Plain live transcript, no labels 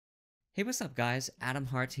Hey, what's up guys, Adam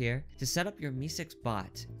Hart here. To set up your MEE6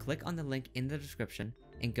 bot, click on the link in the description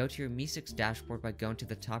and go to your MEE6 dashboard by going to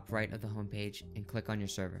the top right of the homepage and click on your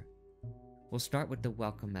server. We'll start with the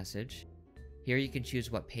welcome message. Here you can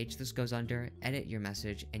choose what page this goes under, edit your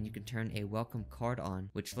message, and you can turn a welcome card on,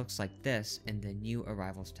 which looks like this in the new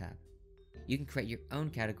arrivals tab. You can create your own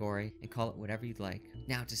category and call it whatever you'd like.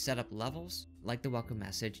 Now to set up levels, like the welcome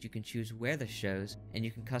message, you can choose where this shows and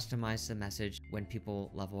you can customize the message when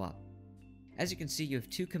people level up. As you can see, you have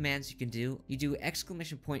two commands you can do. You do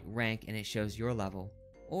 !rank and it shows your level,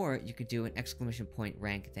 or you could do an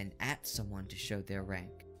 !rank then at someone to show their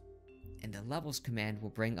rank. And the levels command will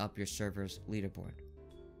bring up your server's leaderboard.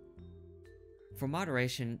 For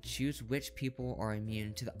moderation, choose which people are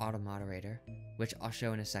immune to the auto moderator, which I'll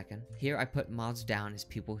show in a second. Here I put mods down as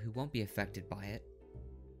people who won't be affected by it.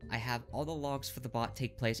 I have all the logs for the bot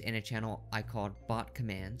take place in a channel I called bot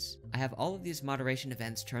commands. I have all of these moderation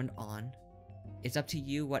events turned on. It's up to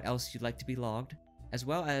you what else you'd like to be logged, as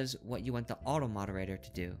well as what you want the auto moderator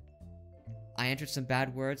to do. I entered some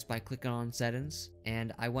bad words by clicking on settings,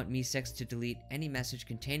 and I want MEE6 to delete any message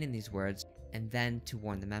containing these words and then to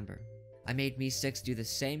warn the member. I made MEE6 do the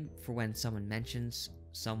same for when someone mentions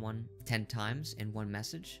someone 10 times in one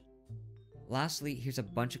message. Lastly, here's a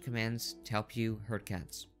bunch of commands to help you herd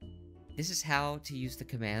cats. This is how to use the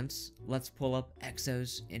commands. Let's pull up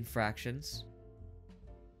Exo's infractions.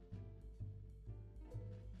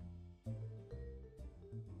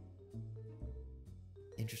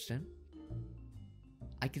 Interesting.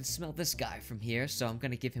 I can smell this guy from here, so I'm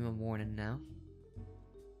gonna give him a warning now.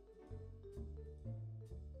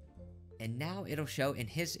 And now it'll show in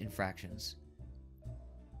his infractions.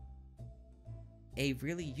 A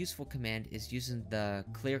really useful command is using the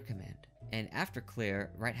clear command. And after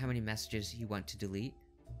clear, write how many messages you want to delete.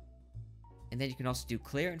 And then you can also do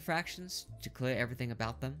clear infractions to clear everything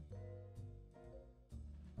about them.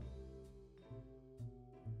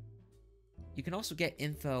 You can also get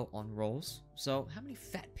info on roles. So how many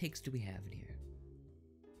fat pigs do we have in here?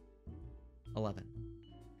 11.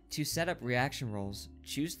 To set up reaction roles,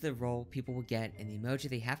 choose the role people will get and the emoji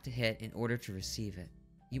they have to hit in order to receive it.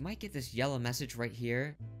 You might get this yellow message right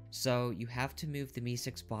here, so you have to move the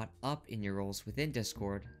MEE6 bot up in your roles within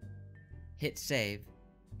Discord, hit save,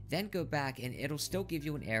 then go back and it'll still give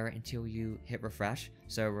you an error until you hit refresh.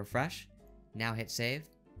 So refresh, now hit save,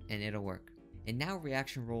 and it'll work. And now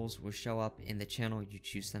reaction roles will show up in the channel you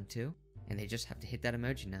choose them to, and they just have to hit that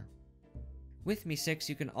emoji now. With MEE6,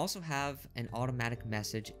 you can also have an automatic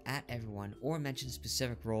message at everyone or mention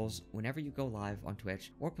specific roles whenever you go live on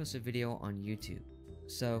Twitch or post a video on YouTube.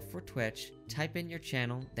 So for Twitch, type in your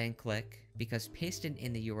channel, then click, because pasting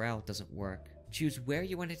in the URL doesn't work. Choose where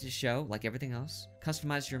you want it to show, like everything else,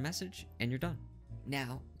 customize your message, and you're done.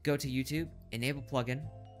 Now, go to YouTube, enable plugin,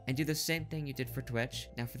 and do the same thing you did for Twitch.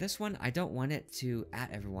 Now for this one, I don't want it to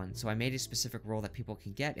at everyone, so I made a specific role that people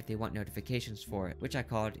can get if they want notifications for it, which I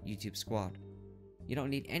called YouTube Squad. You don't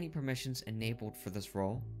need any permissions enabled for this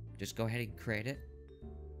role, just go ahead and create it.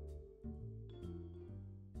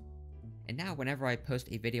 And now whenever I post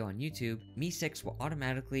a video on YouTube, MEE6 will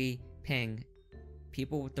automatically ping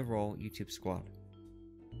people with the role YouTube Squad.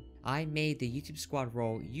 I made the YouTube Squad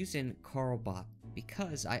role using Carlbot,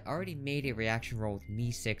 because I already made a reaction role with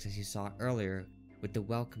MEE6 as you saw earlier with the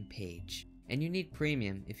welcome page. And you need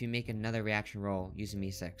premium if you make another reaction role using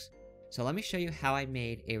MEE6. So let me show you how I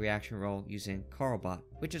made a reaction role using Carlbot,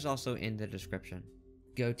 which is also in the description.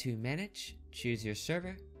 Go to manage, choose your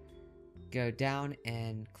server, go down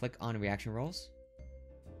and click on reaction roles.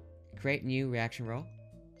 Create new reaction role,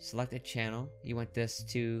 select a channel you want this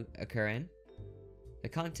to occur in. The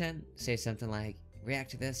content, say something like,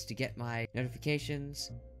 react to this to get my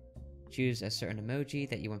notifications. Choose a certain emoji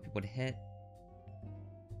that you want people to hit.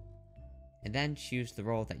 And then choose the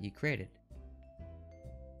role that you created.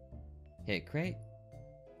 Hit create.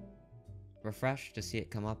 Refresh to see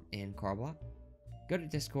it come up in Carlbot. Go to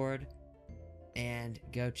Discord and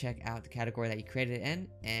go check out the category that you created it in,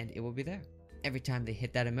 and it will be there. Every time they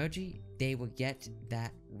hit that emoji, they will get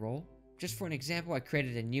that role. Just for an example, I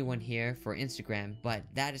created a new one here for Instagram, but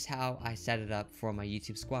that is how I set it up for my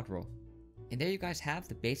YouTube Squad role. And there you guys have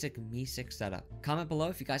the basic MEE6 setup. Comment below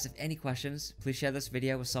if you guys have any questions. Please share this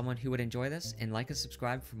video with someone who would enjoy this, and like and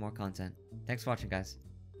subscribe for more content. Thanks for watching, guys.